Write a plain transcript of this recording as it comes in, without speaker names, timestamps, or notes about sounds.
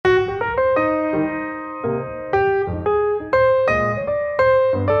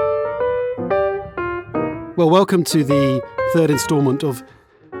Well, welcome to the third instalment of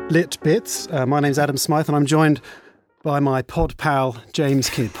Lit Bits. My name's Adam Smyth and I'm joined by my pod pal,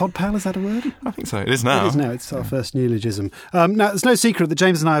 James Kidd. Pod pal, is that a word? I think so. It is now. It is now. It's our first neologism. Now, it's no secret that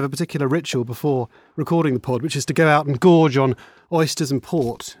James and I have a particular ritual before recording the pod, which is to go out and gorge on oysters and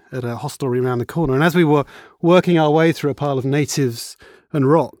port at a hostelry around the corner. And as we were working our way through a pile of natives and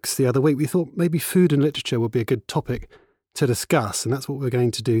rocks the other week, we thought maybe food and literature would be a good topic to discuss, and that's what we're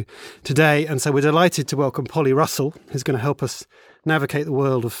going to do today. And so we're delighted to welcome Polly Russell, who's going to help us navigate the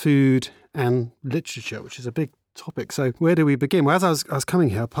world of food and literature, which is a big topic. So where do we begin? Well, as I was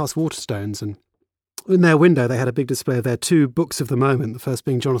coming here, past Waterstones, and in their window they had a big display of their two books of the moment, the first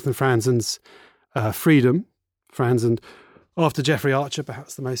being Jonathan Franzen's Freedom. Franzen, after Jeffrey Archer,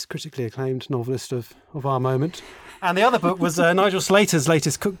 perhaps the most critically acclaimed novelist of our moment. And the other book was Nigel Slater's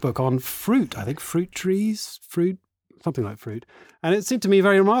latest cookbook on fruit, I think, fruit trees, fruit, something like fruit. And it seemed to me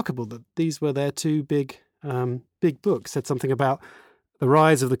very remarkable that these were their two big books. Said something about the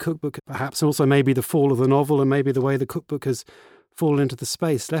rise of the cookbook, perhaps, and also maybe the fall of the novel and maybe the way the cookbook has fallen into the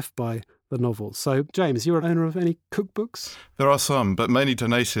space left by the novel. So, James, you're an owner of any cookbooks? There are some, but mainly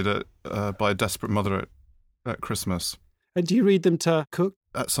donated by a desperate mother at Christmas. And do you read them to cook?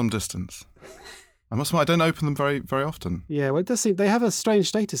 At some distance. I must admit, I don't open them very, very often. Yeah, well, it does seem they have a strange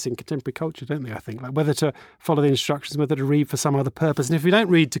status in contemporary culture, don't they, I think? Like whether to follow the instructions, whether to read for some other purpose. And if we don't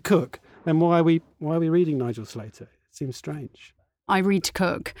read to cook, then why are we reading Nigel Slater? It seems strange. I read to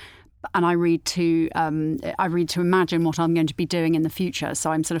cook, and I read to imagine what I'm going to be doing in the future.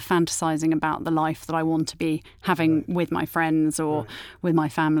 So I'm sort of fantasizing about the life that I want to be having with my friends or with my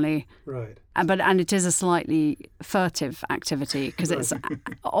family. Right. And it is a slightly furtive activity because it's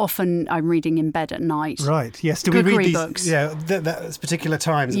often I'm reading in bed at night. Right. Yes. Do we read these books? Yeah, that's particular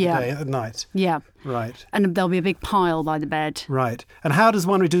times of the day at night. Yeah. Right. And there'll be a big pile by the bed. Right. And how does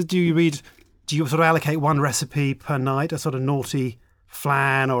one read? Do you read? Do you sort of allocate one recipe per night, a sort of naughty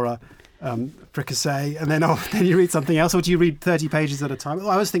flan or a fricassee, and then you read something else, or do you read 30 pages at a time?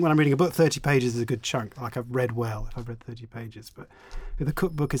 I always think when I'm reading a book, 30 pages is a good chunk. Like I've read well if I've read 30 pages, but the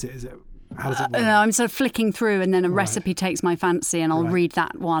cookbook, is it? How does it work? No, I'm sort of flicking through, and then a recipe takes my fancy, and I'll read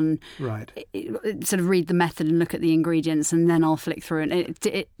that one. Right. Sort of read the method and look at the ingredients, and then I'll flick through, and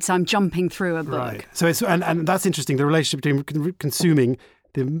so I'm jumping through a book. Right. So it's and that's interesting. The relationship between consuming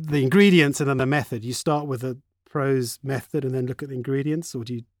the ingredients and then the method. You start with a prose method and then look at the ingredients, or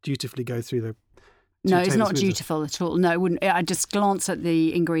do you dutifully go through the... No, it's not dutiful at all. No, it wouldn't. I'd just glance at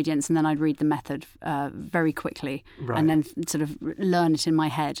the ingredients and then I'd read the method very quickly, and then sort of learn it in my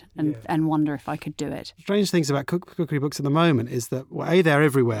head and wonder if I could do it. Strange things about cookery books at the moment is that, well, A, they're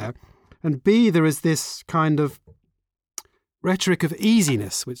everywhere, and B, there is this kind of rhetoric of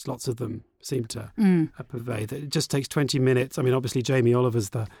easiness, which lots of them seem to pervade. That it just takes 20 minutes. I mean, obviously, Jamie Oliver's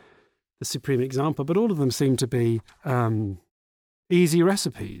the supreme example, but all of them seem to be easy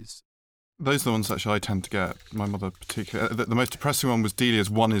recipes. Those are the ones actually I tend to get. My mother particularly. The most depressing one was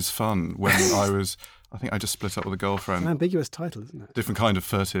Delia's One is Fun, when I think I just split up with a girlfriend. It's an ambiguous title, isn't it? Different kind of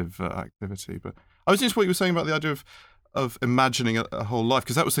furtive activity. But I was interested what you were saying about the idea of imagining a whole life,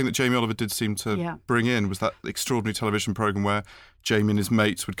 because that was the thing that Jamie Oliver did seem to bring in, was that extraordinary television programme where Jamie and his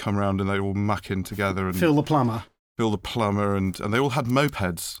mates would come around and they'd all muck in together. And Phil the plumber, and they all had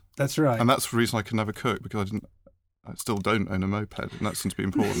mopeds. That's right. And that's the reason I could never cook, because I still don't own a moped, and that seems to be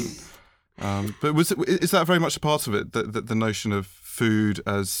important. But is that very much a part of it, the notion of food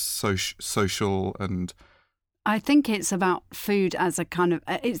as social and... I think it's about food as a kind of,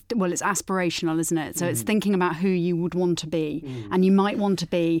 it's aspirational, isn't it? So it's thinking about who you would want to be. And you might want to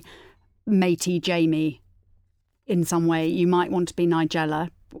be matey Jamie in some way. You might want to be Nigella,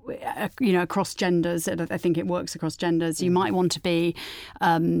 across genders. I think it works across genders. You might want to be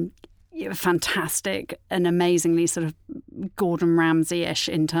fantastic and amazingly sort of Gordon Ramsay-ish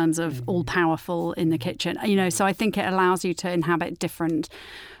in terms of all-powerful in the kitchen. So I think it allows you to inhabit different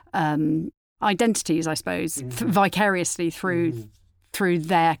identities, I suppose, vicariously through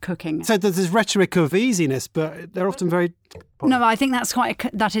their cooking. So there's this rhetoric of easiness, but they're often very... No, I think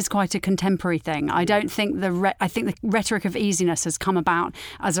that is quite a contemporary thing. I don't think I think the rhetoric of easiness has come about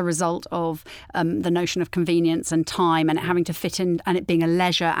as a result of the notion of convenience and time and it having to fit in and it being a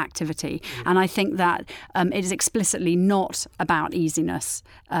leisure activity. And I think that it is explicitly not about easiness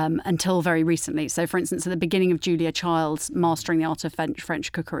until very recently. So, for instance, at the beginning of Julia Child's Mastering the Art of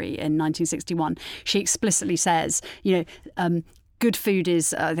French Cookery in 1961, she explicitly says, good food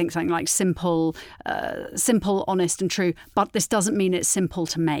is, I think, something like simple, honest and true, but this doesn't mean it's simple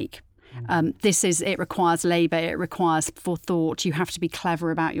to make. It requires labour, it requires forethought, you have to be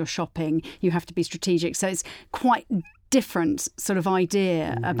clever about your shopping, you have to be strategic. So it's quite different sort of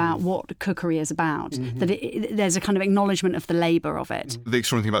idea about what cookery is about, that there's a kind of acknowledgement of the labour of it. The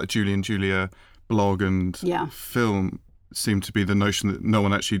extraordinary thing about the Julie and Julia blog and film seemed to be the notion that no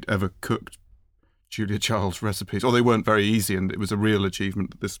one actually ever cooked Julia Child's recipes, or they weren't very easy, and it was a real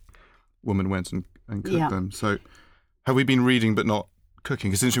achievement that this woman went and cooked them. So have we been reading but not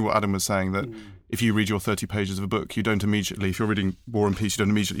cooking? It's interesting what Adam was saying, that if you read your 30 pages of a book, you don't immediately, if you're reading War and Peace, you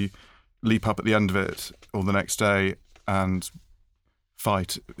don't immediately leap up at the end of it or the next day and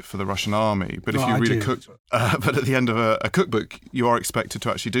fight for the Russian army. But if you read but at the end of a cookbook, you are expected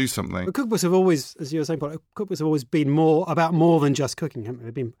to actually do something. But cookbooks have always, as you were saying, cookbooks have always been more than just cooking, haven't they?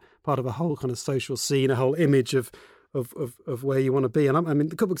 They've been part of a whole kind of social scene, a whole image of where you want to be. And I mean,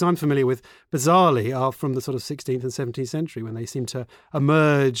 the cookbooks I'm familiar with, bizarrely, are from the sort of 16th and 17th century, when they seem to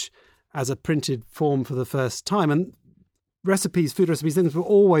emerge as a printed form for the first time. And food recipes, things were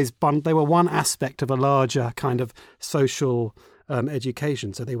always bundled. They were one aspect of a larger kind of social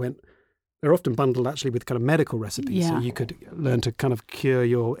education. So they're often bundled actually with kind of medical recipes. So you could learn to kind of cure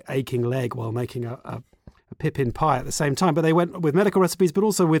your aching leg while making a pippin pie at the same time. But they went with medical recipes, but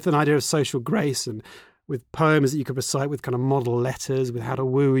also with an idea of social grace and with poems that you could recite, with kind of model letters, with how to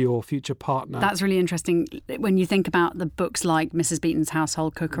woo your future partner. That's really interesting. When you think about the books like Mrs. Beeton's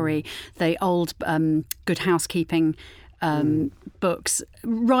Household Cookery, the old Good Housekeeping books,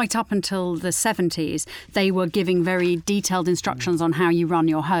 right up until the 70s, they were giving very detailed instructions on how you run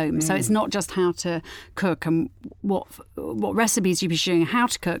your home. So it's not just how to cook and what recipes you be showing how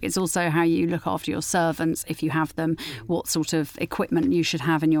to cook. It's also how you look after your servants, if you have them, what sort of equipment you should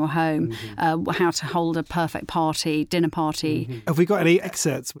have in your home, how to hold a perfect dinner party. Have we got any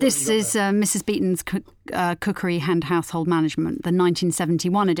excerpts? This is Mrs. Beeton's Cookery and Household Management, the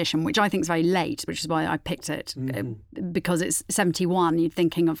 1971 edition, which I think is very late, which is why I picked it, because it's 71. You're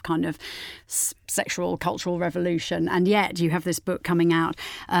thinking of kind of sexual cultural revolution, and yet you have this book coming out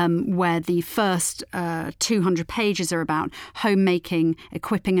where the first 200 pages are about homemaking,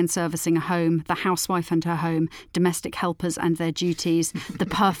 equipping and servicing a home, the housewife and her home, domestic helpers and their duties, the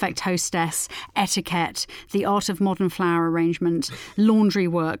perfect hostess, etiquette, the art of modern flower arrangement, laundry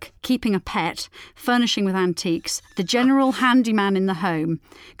work, keeping a pet, furnishing with antiques, the general handyman in the home,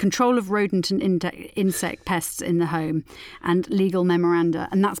 control of rodent and insect pests in the home, and legal memoranda.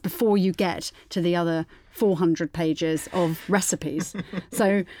 And that's before you get to the other 400 pages of recipes.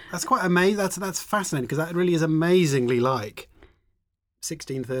 So that's quite amazing. That's fascinating, because that really is amazingly like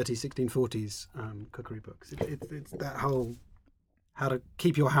 1630s, 1640s cookery books. It's that whole how to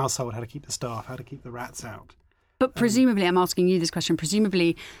keep your household, how to keep the staff, how to keep the rats out. But presumably, I'm asking you this question,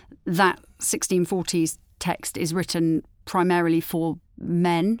 presumably that 1640s text is written primarily for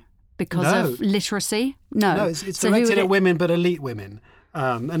men because of literacy? No, it's directed at women, but elite women.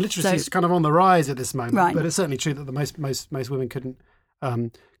 And literacy is kind of on the rise at this moment. Right. But it's certainly true that the most women couldn't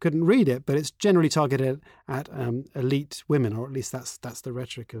read it. But it's generally targeted at elite women, or at least that's the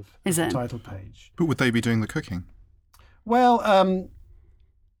rhetoric of the title page. But would they be doing the cooking? Well,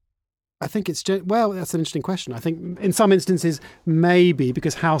 I think that's an interesting question. I think in some instances, maybe,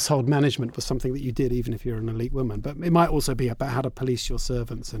 because household management was something that you did even if you're an elite woman. But it might also be about how to police your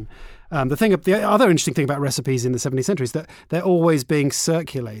servants. And the other interesting thing about recipes in the 17th century is that they're always being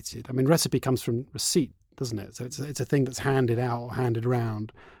circulated. I mean, recipe comes from receipt, doesn't it? So it's a thing that's handed out or handed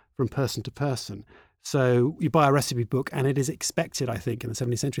around from person to person. So you buy a recipe book, and it is expected, I think, in the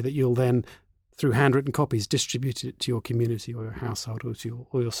 17th century that you'll then, through handwritten copies, distribute it to your community or your household or to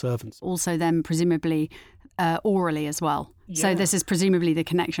your servants. Also then presumably orally as well. Yeah. So this is presumably the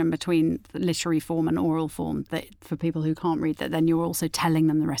connection between the literary form and oral form, that for people who can't read, that then you're also telling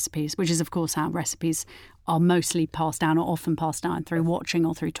them the recipes, which is of course how recipes are mostly passed down, or often passed down through watching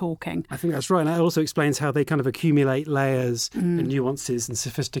or through talking. I think that's right. And that also explains how they kind of accumulate layers and nuances and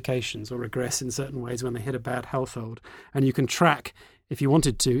sophistications, or regress in certain ways when they hit a bad household. And you can track, if you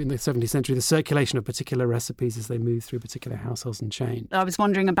wanted to, in the 17th century, the circulation of particular recipes as they move through particular households and change. I was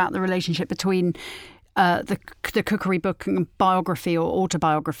wondering about the relationship between the cookery book and biography or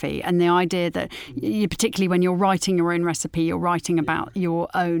autobiography, and the idea that you, particularly when you're writing your own recipe, you're writing about your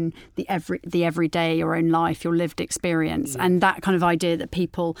own, the everyday, your own life, your lived experience, and that kind of idea that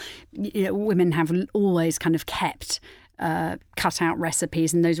people, women have always kind of kept cut out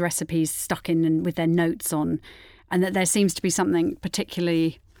recipes, and those recipes stuck in and with their notes on. And that there seems to be something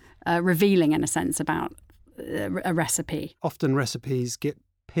particularly revealing, in a sense, about a recipe. Often recipes get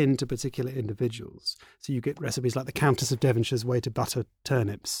pinned to particular individuals. So you get recipes like the Countess of Devonshire's way to butter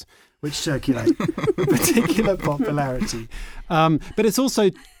turnips, which circulate with particular popularity. But it's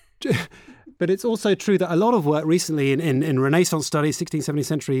also true that a lot of work recently in Renaissance studies, 16th, 17th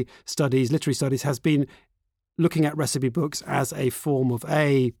century studies, literary studies, has been looking at recipe books as a form of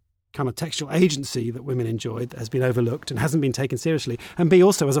A, kind of textual agency that women enjoyed that has been overlooked and hasn't been taken seriously, and B,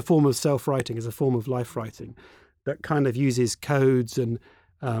 also as a form of self-writing, as a form of life writing that kind of uses codes and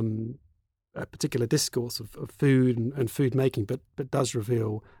a particular discourse of food and food making, but does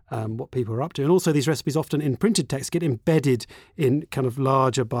reveal what people are up to. And also these recipes often in printed text get embedded in kind of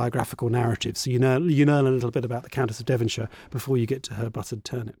larger biographical narratives. So you learn a little bit about the Countess of Devonshire before you get to her buttered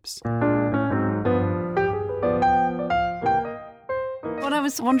turnips. What I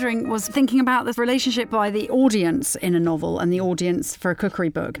was wondering was thinking about the relationship by the audience in a novel and the audience for a cookery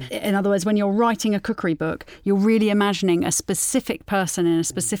book. In other words, when you're writing a cookery book, you're really imagining a specific person in a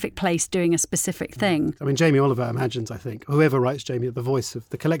specific place doing a specific thing. I mean, Jamie Oliver imagines, I think, whoever writes Jamie,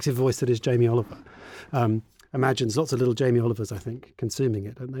 the collective voice that is Jamie Oliver, imagines lots of little Jamie Olivers, I think, consuming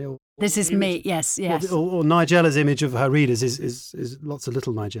it, don't they all? This is me, yes. Or Nigella's image of her readers is lots of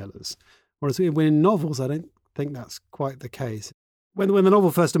little Nigellas. Whereas in novels, I don't think that's quite the case. When the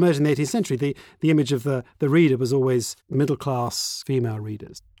novel first emerged in the 18th century, the image of the reader was always middle-class female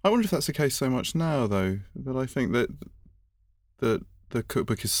readers. I wonder if that's the case so much now, though, that I think that the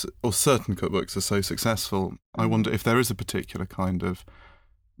cookbook is, or certain cookbooks are so successful. I wonder if there is a particular kind of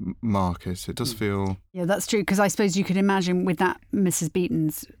market. It does feel... Yeah, that's true, because I suppose you could imagine with that Mrs.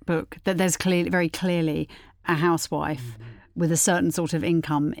 Beeton's book that there's very clearly a housewife with a certain sort of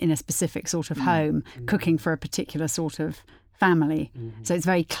income in a specific sort of home, cooking for a particular sort of family. So it's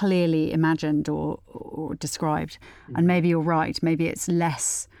very clearly imagined or described. And maybe you're right, maybe it's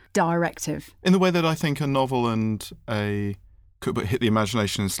less directive. In the way that I think a novel and a cookbook hit the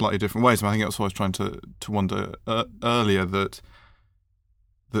imagination in slightly different ways. I think that's what I was trying to wonder earlier, that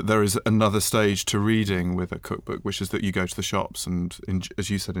there is another stage to reading with a cookbook, which is that you go to the shops and,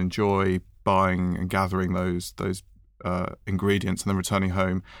 as you said, enjoy buying and gathering those ingredients and then returning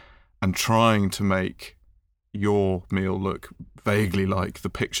home and trying to make your meal look vaguely like the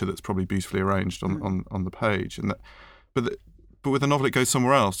picture that's probably beautifully arranged on the page. But with a novel, it goes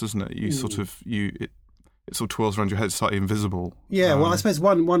somewhere else, doesn't it? It sort of twirls around your head, slightly invisible. Yeah, well, I suppose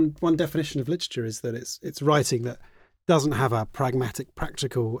one definition of literature is that it's writing that doesn't have a pragmatic,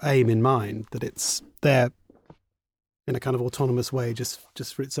 practical aim in mind, that it's there in a kind of autonomous way, just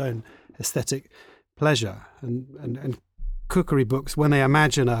for its own aesthetic pleasure. And cookery books, when they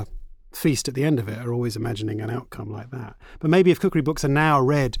imagine a feast at the end of it, are always imagining an outcome like that. But maybe if cookery books are now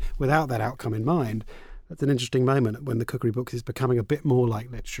read without that outcome in mind, that's an interesting moment when the cookery book is becoming a bit more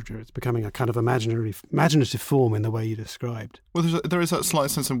like literature. It's becoming a kind of imaginative form in the way you described. Well, there is that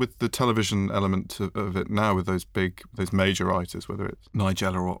slight sense, and with the television element of it now, with those major writers, whether it's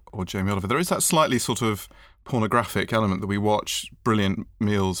Nigella or Jamie Oliver, there is that slightly sort of pornographic element that we watch brilliant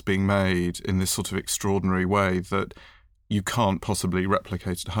meals being made in this sort of extraordinary way that you can't possibly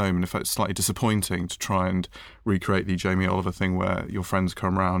replicate at home. And in fact, it's slightly disappointing to try and recreate the Jamie Oliver thing where your friends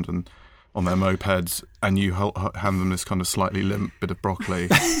come round and on their mopeds and you hand them this kind of slightly limp bit of broccoli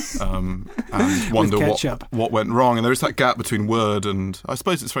and wonder what went wrong. And there is that gap between word and, I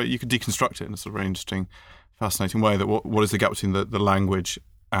suppose you could deconstruct it in a sort of very interesting, fascinating way, that what is the gap between the language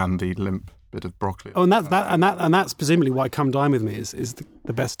and the limp bit of broccoli. Oh, and that's presumably why Come Dine With Me is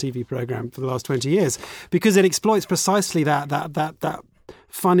the best TV programme for the last 20 years, because it exploits precisely that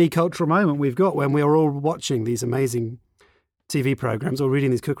funny cultural moment we've got when we are all watching these amazing TV programmes or reading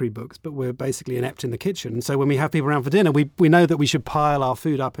these cookery books, but we're basically inept in the kitchen. And so when we have people around for dinner, we know that we should pile our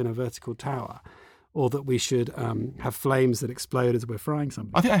food up in a vertical tower, or that we should have flames that explode as we're frying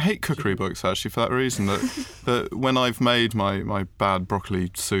something. I think I hate cookery books, actually, for that reason, that when I've made my bad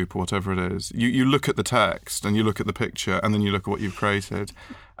broccoli soup or whatever it is, you look at the text and you look at the picture and then you look at what you've created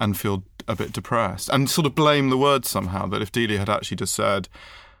and feel a bit depressed and sort of blame the words somehow, that if Delia had actually just said,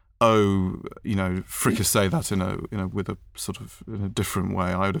 fricassee that with a sort of in a different way,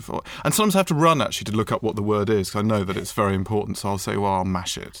 I would have thought. And sometimes I have to run actually to look up what the word is, because I know that it's very important. So I'll say, well, I'll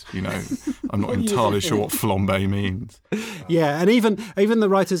mash it. I'm not entirely sure what flambé means. Yeah, and even the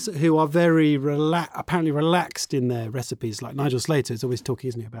writers who are very apparently relaxed in their recipes, like Nigel Slater is always talking,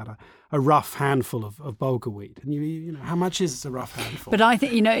 isn't he, about a rough handful of bulgur wheat. And you know, how much is a rough handful? But I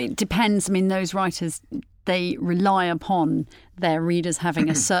think, it depends. I mean, those writers, they rely upon their readers having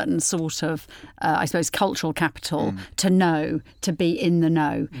a certain sort of, I suppose, cultural capital to be in the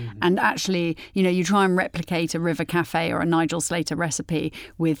know. And actually, you try and replicate a River Cafe or a Nigel Slater recipe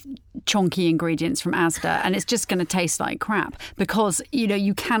with chonky ingredients from Asda, and it's just going to taste like crap, because,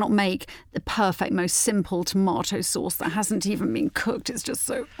 you cannot make the perfect, most simple tomato sauce that hasn't even been cooked. It's just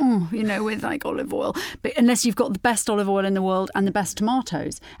so, with like olive oil. But unless you've got the best olive oil in the world and the best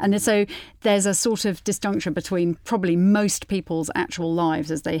tomatoes. And so there's a sort of disjunction between probably most people people's actual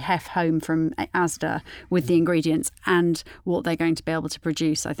lives as they heft home from Asda with the ingredients and what they're going to be able to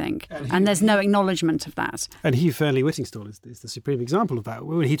produce, I think. And there's no acknowledgement of that. And Hugh Fairley-Whittingstall is the supreme example of that.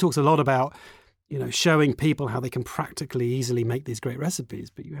 He talks a lot about, showing people how they can practically easily make these great recipes,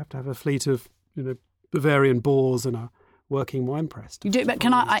 but you have to have a fleet of, Bavarian boars and a working wine press. You do, but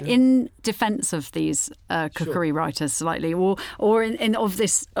can I, in defence of these cookery writers slightly, or in of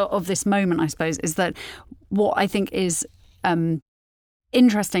this moment, I suppose, is that what I think is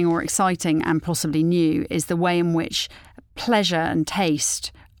interesting or exciting and possibly new is the way in which pleasure and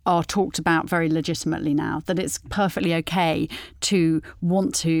taste are talked about very legitimately now, that it's perfectly okay to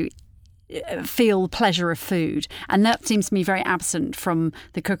want to feel pleasure of food. And that seems to me very absent from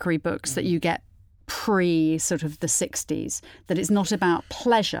the cookery books that you get pre sort of the 60s, that it's not about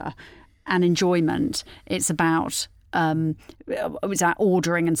pleasure and enjoyment. It's about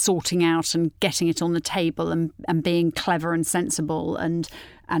ordering and sorting out and getting it on the table and being clever and sensible and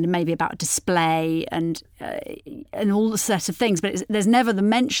maybe about display and all the set of things. But there's never the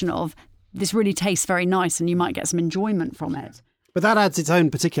mention of this really tastes very nice and you might get some enjoyment from it. But that adds its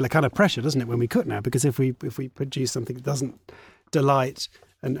own particular kind of pressure, doesn't it, when we cook now? Because if we produce something that doesn't delight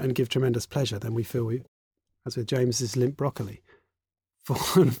and give tremendous pleasure, then we feel as with James's limp broccoli,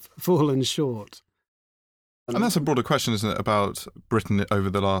 fallen short. And that's a broader question, isn't it, about Britain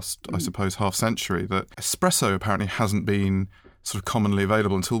over the last, I suppose, half century, that espresso apparently hasn't been sort of commonly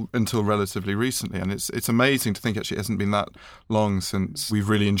available until relatively recently. And it's amazing to think actually it hasn't been that long since we've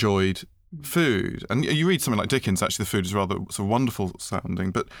really enjoyed food. And you read something like Dickens, actually the food is rather sort of wonderful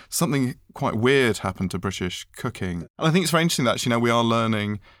sounding, but something quite weird happened to British cooking. And I think it's very interesting that actually now we are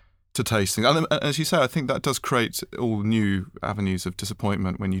learning to taste things. And as you say, I think that does create all new avenues of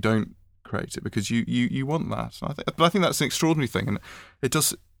disappointment when you don't create it, because you want that. But I think that's an extraordinary thing, and it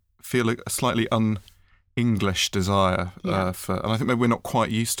does feel a slightly un-English desire and I think maybe we're not quite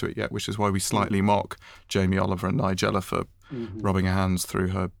used to it yet, which is why we slightly mock Jamie Oliver and Nigella for rubbing her hands through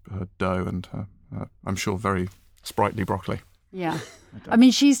her dough and her, I'm sure, very sprightly broccoli. Yeah. I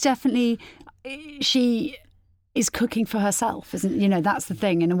mean, she's definitely... She is cooking for herself, isn't? That's the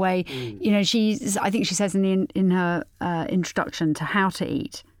thing, in a way. I think she says in her introduction to How to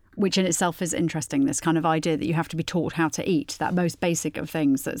Eat, which in itself is interesting, this kind of idea that you have to be taught how to eat, that most basic of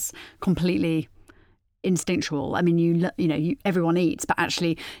things that's completely instinctual. I mean, everyone eats, but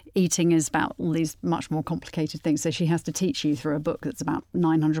actually eating is about all these much more complicated things. So she has to teach you through a book that's about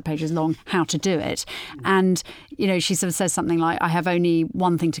 900 pages long how to do it. And, she sort of says something like, I have only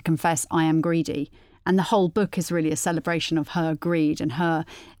one thing to confess, I am greedy. And the whole book is really a celebration of her greed and her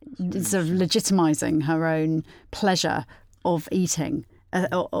sort of legitimising her own pleasure of eating.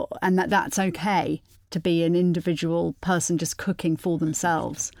 And that's okay to be an individual person just cooking for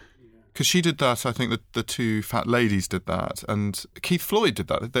themselves. Because she did that, I think that the two fat ladies did that, and Keith Floyd did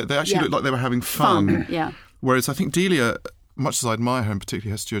that. They actually looked like they were having fun. Yeah. Whereas I think Delia, much as I admire her, and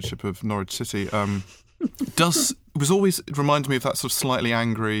particularly her stewardship of Norwich City, it reminds me of that sort of slightly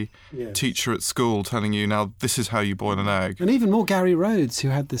angry teacher at school telling you, now this is how you boil an egg. And even more Gary Rhodes, who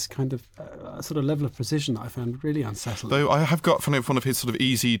had this kind of sort of level of precision that I found really unsettling. Though I have got one of his sort of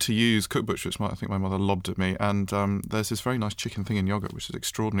easy to use cookbooks, which I think my mother lobbed at me, and there's this very nice chicken thing in yoghurt, which is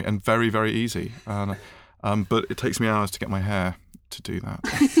extraordinary and very, very easy. But it takes me hours to get my hair to do that,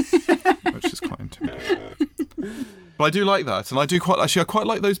 which is quite intimidating. But I do like that, and I quite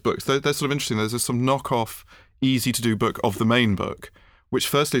like those books. They're sort of interesting. There's some knockoff, easy-to-do book of the main book, which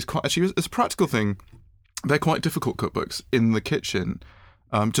firstly is quite... Actually, as a practical thing, they're quite difficult cookbooks in the kitchen,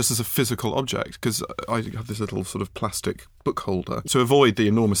 just as a physical object, because I have this little sort of plastic book holder to avoid the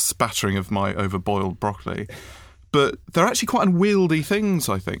enormous spattering of my overboiled broccoli. But they're actually quite unwieldy things,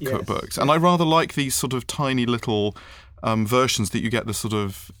 I think, cookbooks. And I rather like these sort of tiny little... versions that you get, the sort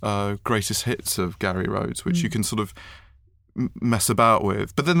of greatest hits of Gary Rhodes, which you can sort of mess about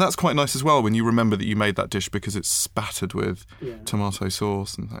with. But then that's quite nice as well when you remember that you made that dish because it's spattered with tomato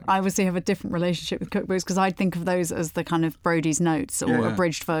sauce and things. I obviously have a different relationship with cookbooks because I'd think of those as the kind of Brody's Notes or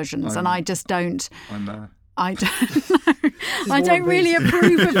abridged versions, and I just don't... I don't know. I don't really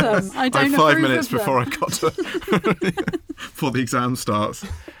approve of them. I don't approve of them. 5 minutes before I got to... before the exam starts.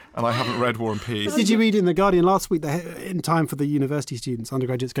 And I haven't read War and Peace. Did you read in The Guardian last week, in time for the university students,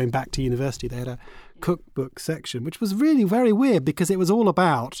 undergraduates going back to university, they had a cookbook section, which was really very weird because it was all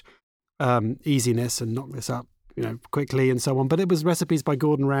about easiness and knock this up, quickly and so on. But it was recipes by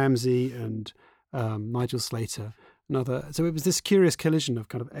Gordon Ramsay and Nigel Slater and other. So it was this curious collision of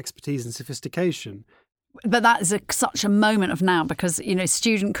kind of expertise and sophistication. But that is such a moment of now because,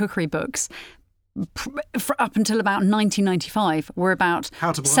 student cookery books up until about 1995 were about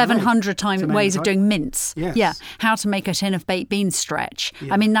 700 ways of doing mince. Yes. Yeah, how to make a tin of baked beans stretch.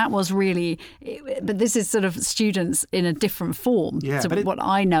 Yeah. I mean, that was really... But this is sort of students in a different form to what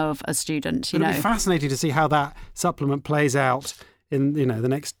I know of a student. It'd be fascinating to see how that supplement plays out in the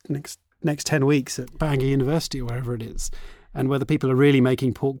next 10 weeks at Bangor University or wherever it is. And whether people are really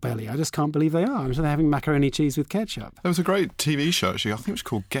making pork belly. I just can't believe they are. I'm sure they're having macaroni cheese with ketchup. There was a great TV show, actually, I think it was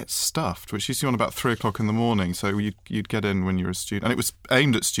called Get Stuffed, which used to be on about 3 o'clock in the morning. So you'd get in when you were a student. And it was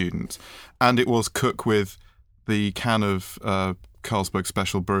aimed at students. And it was cook with the can of Carlsberg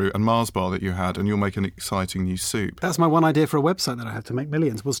Special Brew and Mars bar that you had, and you'll make an exciting new soup. That's my one idea for a website that I have to make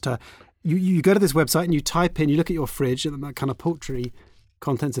millions, was to... You go to this website and you type in, you look at your fridge, and that kind of paltry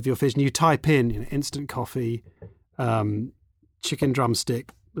contents of your fridge, and you type in instant coffee... chicken drumstick,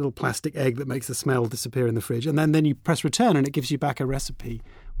 little plastic egg that makes the smell disappear in the fridge. And then you press return and it gives you back a recipe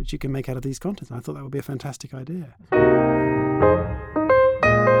which you can make out of these contents. And I thought that would be a fantastic idea.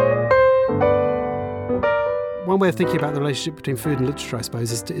 One way of thinking about the relationship between food and literature, I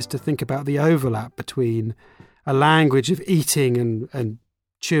suppose, is to think about the overlap between a language of eating and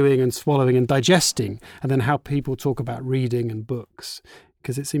chewing and swallowing and digesting, and then how people talk about reading and books.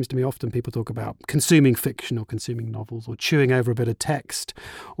 Because it seems to me often people talk about consuming fiction or consuming novels or chewing over a bit of text.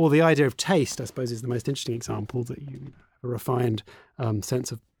 Or the idea of taste, I suppose, is the most interesting example, that you have a refined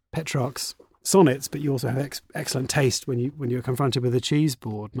sense of Petrarch's sonnets, but you also have excellent taste when you're confronted with a cheese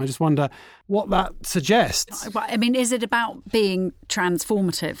board. And I just wonder what that suggests. I mean, is it about being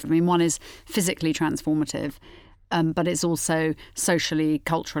transformative? I mean, one is physically transformative, but it's also socially,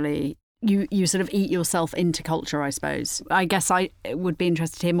 culturally. You sort of eat yourself into culture, I suppose. I guess I would be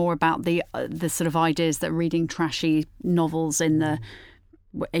interested to hear more about the sort of ideas that reading trashy novels in the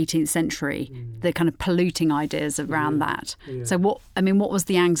 18th century, the kind of polluting ideas around that. Yeah. So what was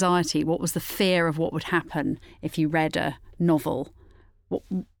the anxiety? What was the fear of what would happen if you read a novel? Well,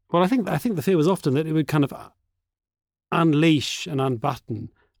 I think the fear was often that it would kind of unleash and unbutton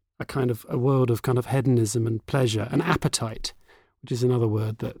a world of kind of hedonism and pleasure and appetite, which is another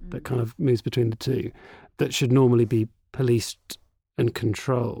word that kind of moves between the two, that should normally be policed and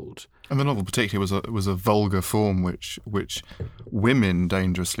controlled. And the novel particularly was a vulgar form which women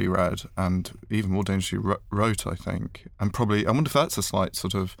dangerously read and even more dangerously wrote, I think. And probably, I wonder if that's a slight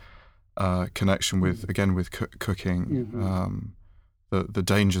sort of connection with cooking, the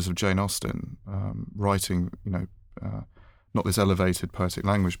dangers of Jane Austen, writing, not this elevated poetic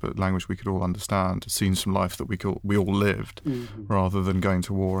language, but language we could all understand, scenes from life that we all lived, rather than going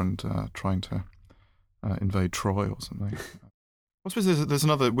to war and trying to invade Troy or something. I suppose there's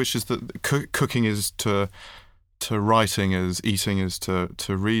another, which is that cooking is to writing as eating is to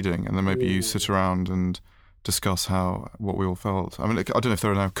reading, and then maybe you sit around and discuss what we all felt. I mean, I don't know if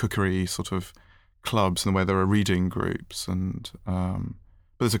there are now cookery sort of clubs in the way there are reading groups, and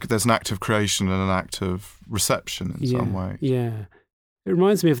but there's an act of creation and an act of reception in some way. Yeah, it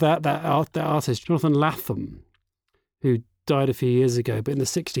reminds me of that artist Jonathan Latham, who died a few years ago, but in the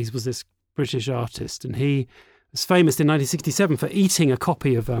 60s was this British artist, and he was famous in 1967 for eating a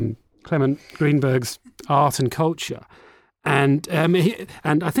copy of Clement Greenberg's Art and Culture, and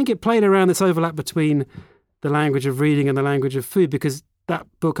I think it played around this overlap between the language of reading and the language of food, because that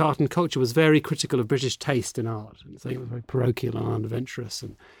book, Art and Culture, was very critical of British taste in art, and saying it was very parochial and unadventurous,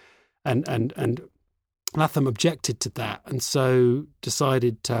 and Latham objected to that, and so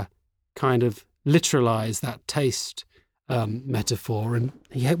decided to kind of literalise that taste metaphor. And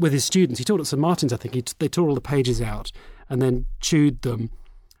he, with his students, he taught at St Martin's, I think, they tore all the pages out and then chewed them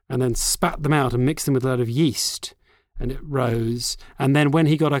and then spat them out and mixed them with a load of yeast, and it rose. And then when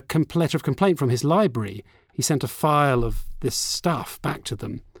he got a letter of complaint from his library, he sent a file of this stuff back to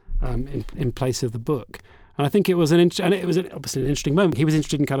them in place of the book. And I think it was obviously an interesting moment. He was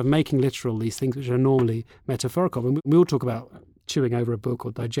interested in kind of making literal these things which are normally metaphorical. And we all talk about chewing over a book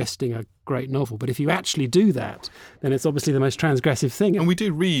or digesting a great novel, but if you actually do that, then it's obviously the most transgressive thing. And we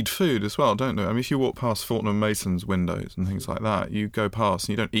do read food as well, don't we? I mean, if you walk past Fortnum & Mason's windows and things like that, you go past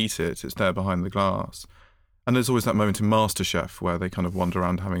and you don't eat it, it's there behind the glass. And there's always that moment in MasterChef where they kind of wander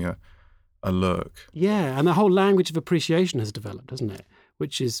around having a look. Yeah, and the whole language of appreciation has developed, hasn't it?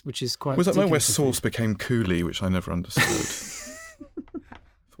 Which is quite... Was that moment where sauce became coolie, which I never understood?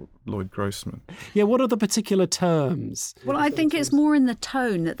 Lloyd Grossman. Yeah, what are the particular terms? Well, I think it's more in the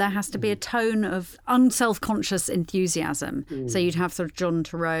tone, that there has to be a tone of unself-conscious enthusiasm. So you'd have sort of John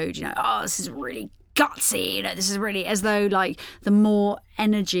Turode, this is really gutsy, this is really, as though like the more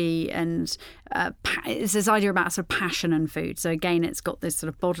energy and it's this idea about sort of passion and food. So again, it's got this sort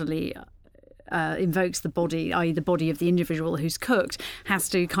of bodily invokes the body, i.e. the body of the individual who's cooked, has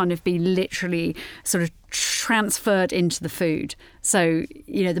to kind of be literally sort of transferred into the food. So,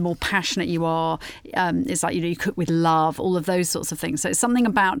 the more passionate you are, it's like, you cook with love, all of those sorts of things. So it's something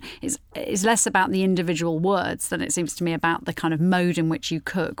about, it's less about the individual words than it seems to me about the kind of mode in which you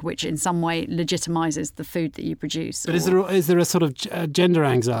cook, which in some way legitimises the food that you produce. But is there a sort of gender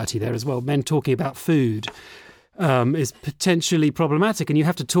anxiety there as well? Men talking about food is potentially problematic, and you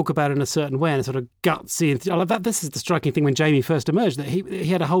have to talk about it in a certain way, and a sort of gutsy. And this is the striking thing when Jamie first emerged, that he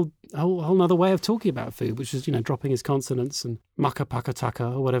had a whole other way of talking about food, which is dropping his consonants and mucka pukka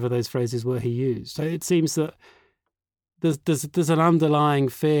tucka or whatever those phrases were he used. So it seems that there's an underlying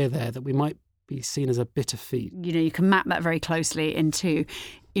fear there that we might be seen as a bitter feat. You can map that very closely into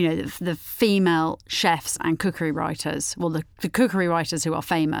the female chefs and cookery writers. Well, the cookery writers who are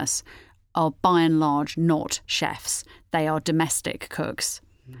famous are by and large not chefs. They are domestic cooks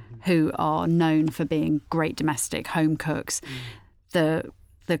who are known for being great domestic home cooks.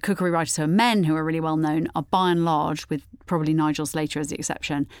 The cookery writers who are men who are really well known are by and large, with probably Nigel Slater as the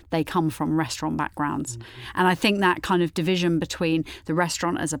exception, they come from restaurant backgrounds. And I think that kind of division between the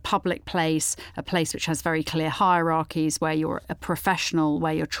restaurant as a public place, a place which has very clear hierarchies, where you're a professional,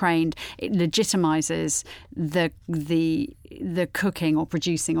 where you're trained, it legitimises the cooking or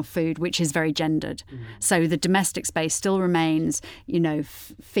producing of food, which is very gendered. So the domestic space still remains,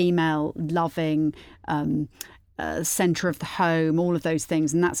 female, loving, centre of the home, all of those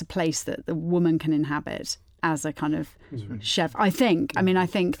things. And that's a place that the woman can inhabit as a kind of chef, I think.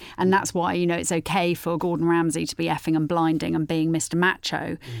 And that's why, it's okay for Gordon Ramsay to be effing and blinding and being Mr.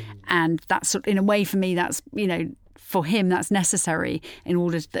 Macho. And that's, in a way, for me, that's, for him, that's necessary in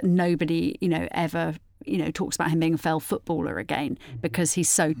order that nobody, ever talks about him being a fell footballer again, because he's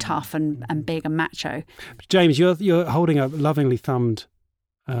so tough and big and macho. James, you're holding a lovingly thumbed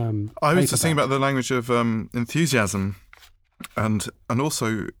I was just thinking about the language of enthusiasm and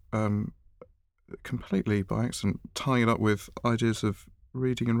also completely by accident tying it up with ideas of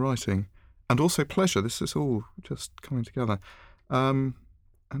reading and writing and also pleasure. This is all just coming together. And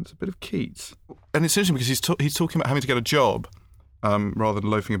it's a bit of Keats. And it's interesting because he's talking about having to get a job rather than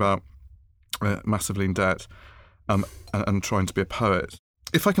loafing about massively in debt and trying to be a poet.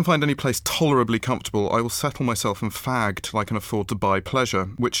 If I can find any place tolerably comfortable, I will settle myself and fag till I can afford to buy pleasure,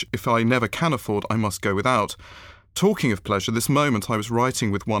 which, if I never can afford, I must go without. Talking of pleasure, this moment I was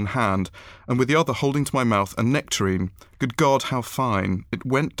writing with one hand, and with the other holding to my mouth a nectarine. Good God, how fine! It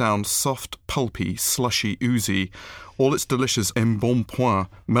went down soft, pulpy, slushy, oozy. All its delicious embonpoint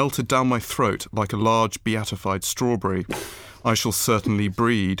melted down my throat like a large beatified strawberry. I shall certainly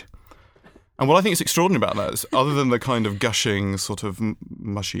breed. And what I think is extraordinary about that is, other than the kind of gushing, sort of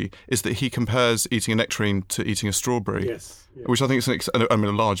mushy, is that he compares eating a nectarine to eating a strawberry, yes. Which I think is a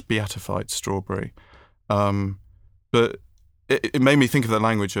large beatified strawberry. But it made me think of that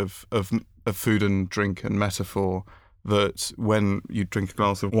language of food and drink and metaphor, that when you drink a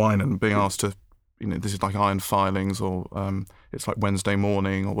glass of wine and being asked to, this is like iron filings or it's like Wednesday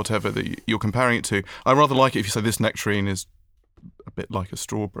morning or whatever that you're comparing it to. I rather like it if you say this nectarine is a bit like a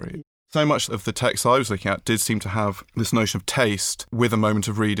strawberry. So much of the text I was looking at did seem to have this notion of taste with a moment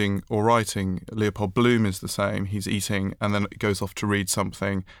of reading or writing. Leopold Bloom is the same. He's eating and then goes off to read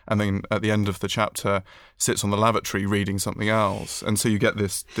something, and then at the end of the chapter sits on the lavatory reading something else. And so you get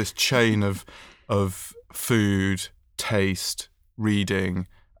this chain of food, taste, reading,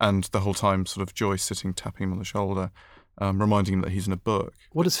 and the whole time sort of Joyce sitting tapping him on the shoulder, reminding him that he's in a book.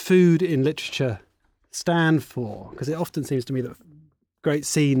 What does food in literature stand for? Because it often seems to me that great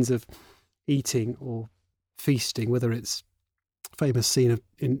scenes of eating or feasting, whether it's a famous scene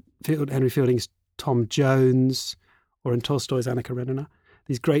in Henry Fielding's Tom Jones or in Tolstoy's Anna Karenina,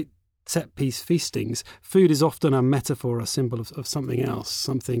 these great set-piece feastings, food is often a metaphor, a symbol of something else,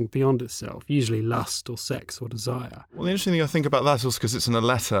 something beyond itself, usually lust or sex or desire. Well, the interesting thing I think about that, also because it's in a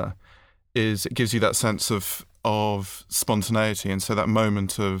letter, is it gives you that sense of spontaneity, and so that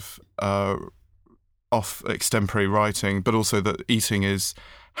moment of off extempore writing, but also that eating has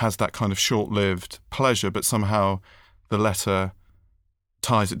that kind of short-lived pleasure, but somehow the letter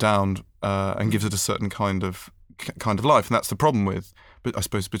ties it down and gives it a certain kind of life, and that's the problem with, but I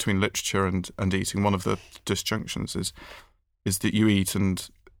suppose, between literature and eating. One of the disjunctions is that you eat and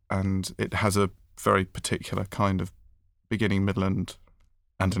it has a very particular kind of beginning, middle, and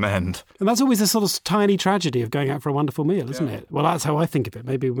an end. And that's always a sort of tiny tragedy of going out for a wonderful meal, isn't it? Well, that's how I think of it.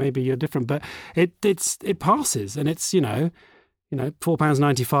 Maybe you're different, but it passes, and it's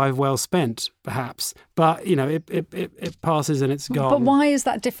 £4.95 well spent, perhaps. But it passes and it's gone. But why is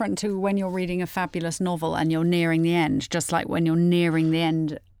that different to when you're reading a fabulous novel and you're nearing the end? Just like when you're nearing the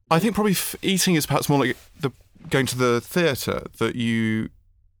end I think probably eating is perhaps more like going to the theatre, that you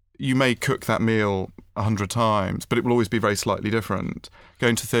may cook that meal 100 times, but it will always be very slightly different.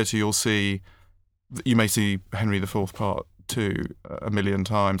 Going to theatre, you may see Henry IV Part 2 a million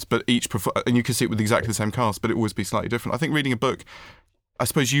times, but and you can see it with exactly the same cast, but it will always be slightly different. I think reading a book, I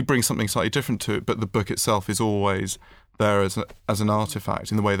suppose you bring something slightly different to it, but the book itself is always there as an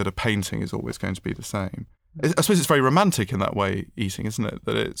artifact, in the way that a painting is always going to be the same. I suppose it's very romantic in that way, eating, isn't it?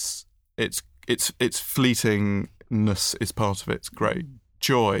 That its fleetingness is part of its great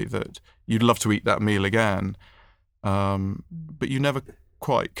joy, that you'd love to eat that meal again, but you never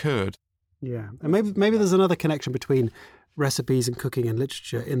quite could. Yeah, and maybe there's another connection between recipes and cooking and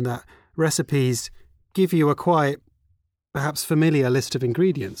literature, in that recipes give you a quite perhaps familiar list of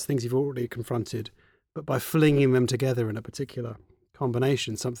ingredients, things you've already confronted, but by flinging them together in a particular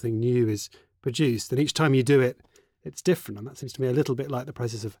combination, something new is produced. And each time you do it, it's different. And that seems to me a little bit like the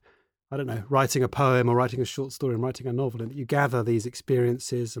process of, I don't know, writing a poem or writing a short story and writing a novel, and that you gather these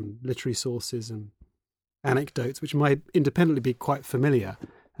experiences and literary sources and anecdotes, which might independently be quite familiar,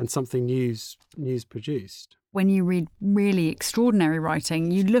 and something new's produced. When you read really extraordinary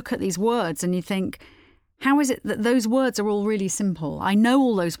writing, you look at these words and you think, how is it that those words are all really simple? I know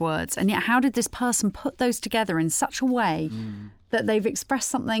all those words, and yet how did this person put those together in such a way that they've expressed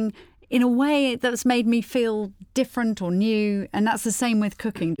something in a way that's made me feel different or new? And that's the same with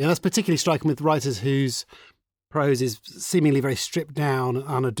cooking. Yeah, that's particularly striking with writers whose prose is seemingly very stripped down and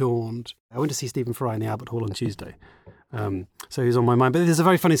unadorned. I went to see Stephen Fry in the Albert Hall on Tuesday, so he's on my mind. But there's a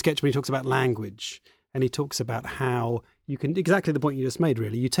very funny sketch when he talks about language, and he talks about how you can, exactly the point you just made,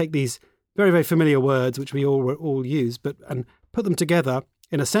 really. You take these very, very familiar words, which we all use, and put them together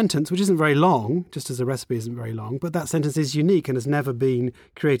in a sentence which isn't very long, just as a recipe isn't very long, but that sentence is unique and has never been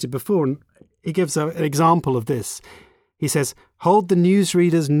created before. And he gives an example of this. He says, "Hold the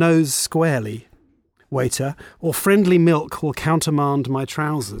newsreader's nose squarely, waiter, or friendly milk will countermand my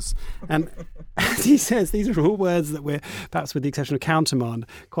trousers." And as he says, these are all words that we're, perhaps with the exception of countermand,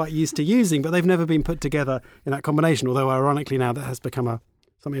 quite used to using, but they've never been put together in that combination, although ironically now that has become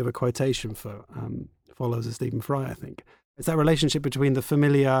something of a quotation for followers of Stephen Fry, I think. It's that relationship between the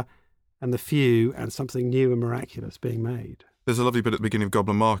familiar and the few, and something new and miraculous being made. There's a lovely bit at the beginning of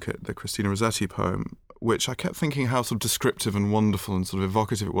Goblin Market, the Christina Rossetti poem, which I kept thinking how sort of descriptive and wonderful and sort of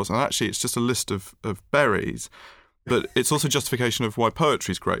evocative it was. And actually it's just a list of berries, but it's also justification of why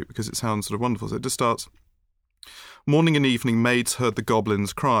poetry's great, because it sounds sort of wonderful. So it just starts, "Morning and evening maids heard the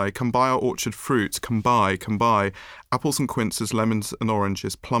goblins cry, 'Come buy our orchard fruits, come buy, apples and quinces, lemons and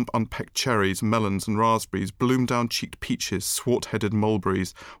oranges, plump unpecked cherries, melons and raspberries, bloom-down-cheeked peaches, swart-headed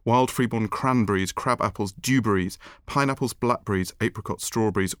mulberries, wild freeborn cranberries, crab apples, dewberries, pineapples, blackberries, apricots,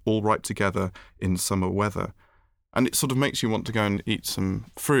 strawberries, all ripe together in summer weather.'" And it sort of makes you want to go and eat some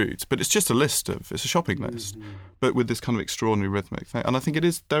fruit, but it's just it's a shopping list, but with this kind of extraordinary rhythmic thing. And I think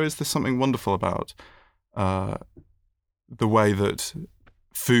there is something wonderful about the way that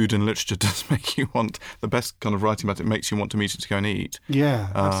food and literature does make you want, the best kind of writing about it makes you want to meet it to go and eat.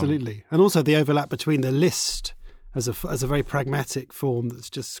 Yeah, absolutely. And also the overlap between the list as a very pragmatic form that's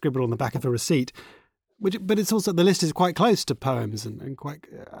just scribbled on the back of a receipt, but it's also, the list is quite close to poems and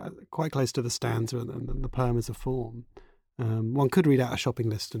quite close to the stanza and the poem as a form. One could read out a shopping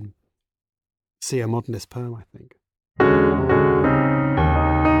list and see a modernist poem, I think.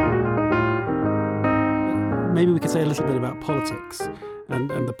 Maybe we could say a little bit about politics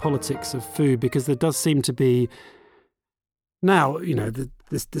and the politics of food, because there does seem to be now,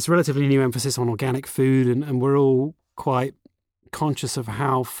 this relatively new emphasis on organic food, and we're all quite conscious of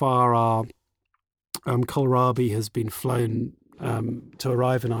how far our kohlrabi has been flown to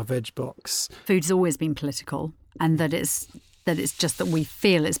arrive in our veg box. Food's always been political, and that it's just that we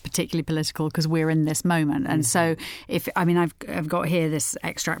feel it's particularly political because we're in this moment. And so I've got here this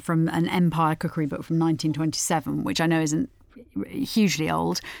extract from an Empire cookery book from 1927, which I know isn't hugely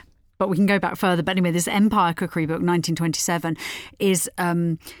old, but we can go back further. But anyway, this Empire cookery book, 1927, is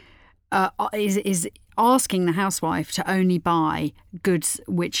asking the housewife to only buy goods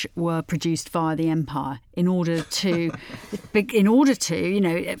which were produced via the empire in order to, for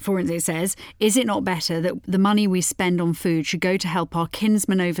instance, it says, "Is it not better that the money we spend on food should go to help our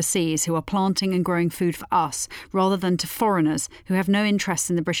kinsmen overseas who are planting and growing food for us, rather than to foreigners who have no interest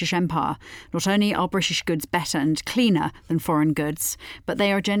in the British Empire? Not only are British goods better and cleaner than foreign goods, but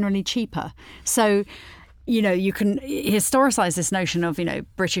they are generally cheaper." So, you can historicise this notion of,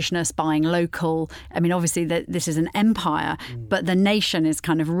 Britishness buying local. I mean, obviously this is an empire, but the nation is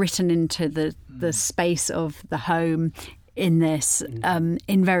kind of written into the space of the home in this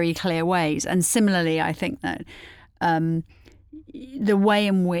in very clear ways. And similarly, I think that, the way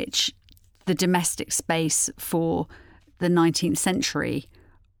in which the domestic space for the 19th century,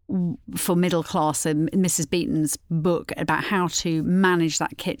 for middle class, and Mrs. Beeton's book about how to manage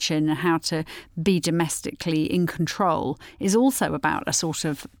that kitchen and how to be domestically in control, is also about a sort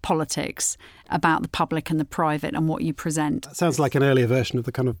of politics about the public and the private and what you present. That sounds like an earlier version of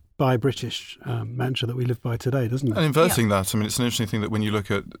the kind of buy British mantra that we live by today, doesn't it? And inversing that, I mean, it's an interesting thing that when you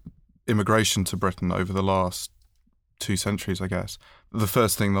look at immigration to Britain over the last 2 centuries, I guess, the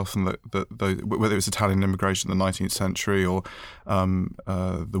first thing often that whether it was Italian immigration in the 19th century or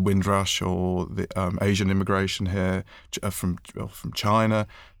the Windrush or the Asian immigration here from China,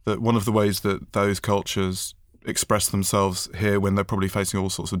 that one of the ways that those cultures express themselves here when they're probably facing all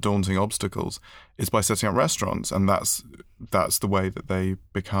sorts of daunting obstacles is by setting up restaurants, and that's the way that they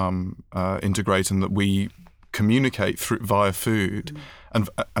become integrated and that we communicate via food and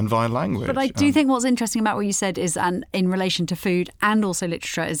via language. But I do think what's interesting about what you said is, and in relation to food and also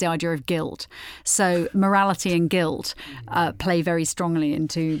literature, is the idea of guilt. So morality and guilt play very strongly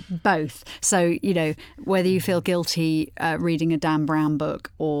into both. So, you know, whether you feel guilty reading a Dan Brown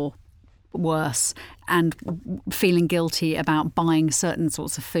book or worse, and feeling guilty about buying certain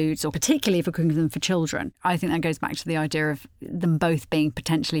sorts of foods, or particularly if we're cooking them for children, I think that goes back to the idea of them both being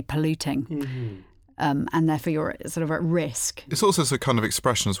potentially polluting. Mm-hmm. And therefore you're sort of at risk. It's also a kind of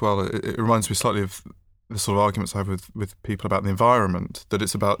expression as well. It reminds me slightly of the sort of arguments I have with people about the environment, that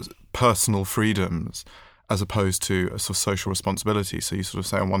it's about personal freedoms as opposed to a sort of social responsibility. So you sort of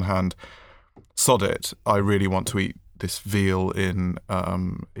say on one hand, sod it, I really want to eat this veal in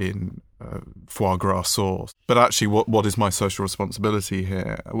foie gras sauce. But actually, what is my social responsibility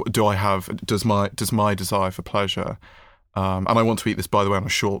here? Does my desire for pleasure, and I want to eat this, by the way, on a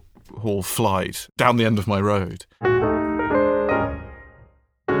short haul flight down the end of my road. I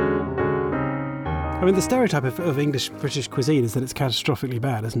mean, the stereotype of English British cuisine is that it's catastrophically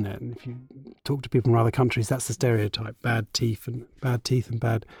bad, isn't it? And if you talk to people from other countries, that's the stereotype: bad teeth and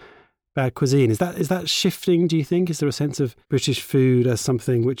bad cuisine. Is that shifting, do you think? Is there a sense of British food as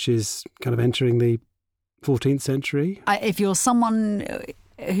something which is kind of entering the 14th century? If you're someone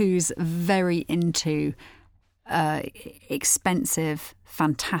who's very into expensive,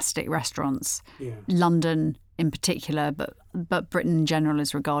 fantastic restaurants, London in particular, but Britain in general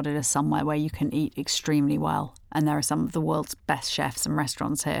is regarded as somewhere where you can eat extremely well, and there are some of the world's best chefs and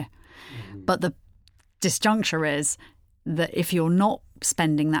restaurants here. Mm-hmm. But the disjuncture is that if you're not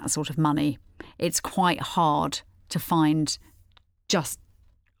spending that sort of money, it's quite hard to find just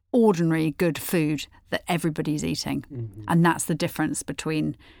ordinary good food that everybody's eating. Mm-hmm. And that's the difference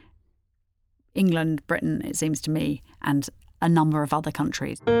between England, Britain, it seems to me, and a number of other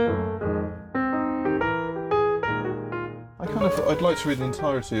countries. I'd like to read the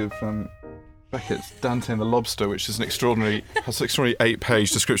entirety of Beckett's Dante and the Lobster, which is has an extraordinary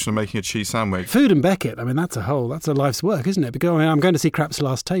 8-page description of making a cheese sandwich. Food and Beckett, I mean, that's a life's work, isn't it? Because I'm going to see Krapp's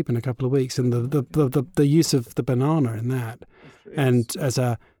last tape in a couple of weeks, and the use of the banana in that, and as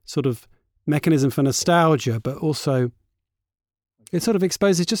a sort of mechanism for nostalgia, but also it sort of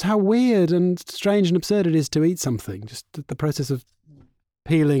exposes just how weird and strange and absurd it is to eat something. Just the process of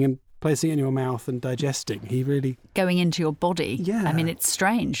peeling and placing it in your mouth and digesting. He really... going into your body. Yeah. I mean, it's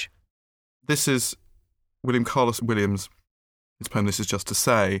strange. This is William Carlos Williams. His poem, This Is Just to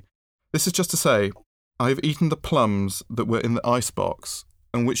Say. This is just to say, I have eaten the plums that were in the icebox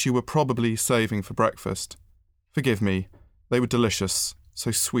and which you were probably saving for breakfast. Forgive me. They were delicious,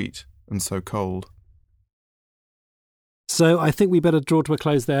 so sweet and so cold. So I think we better draw to a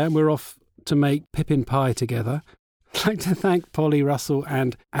close there. We're off to make pippin pie together. I'd like to thank Polly Russell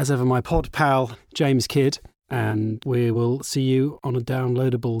and, as ever, my pod pal, James Kidd. And we will see you on a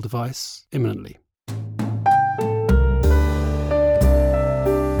downloadable device imminently.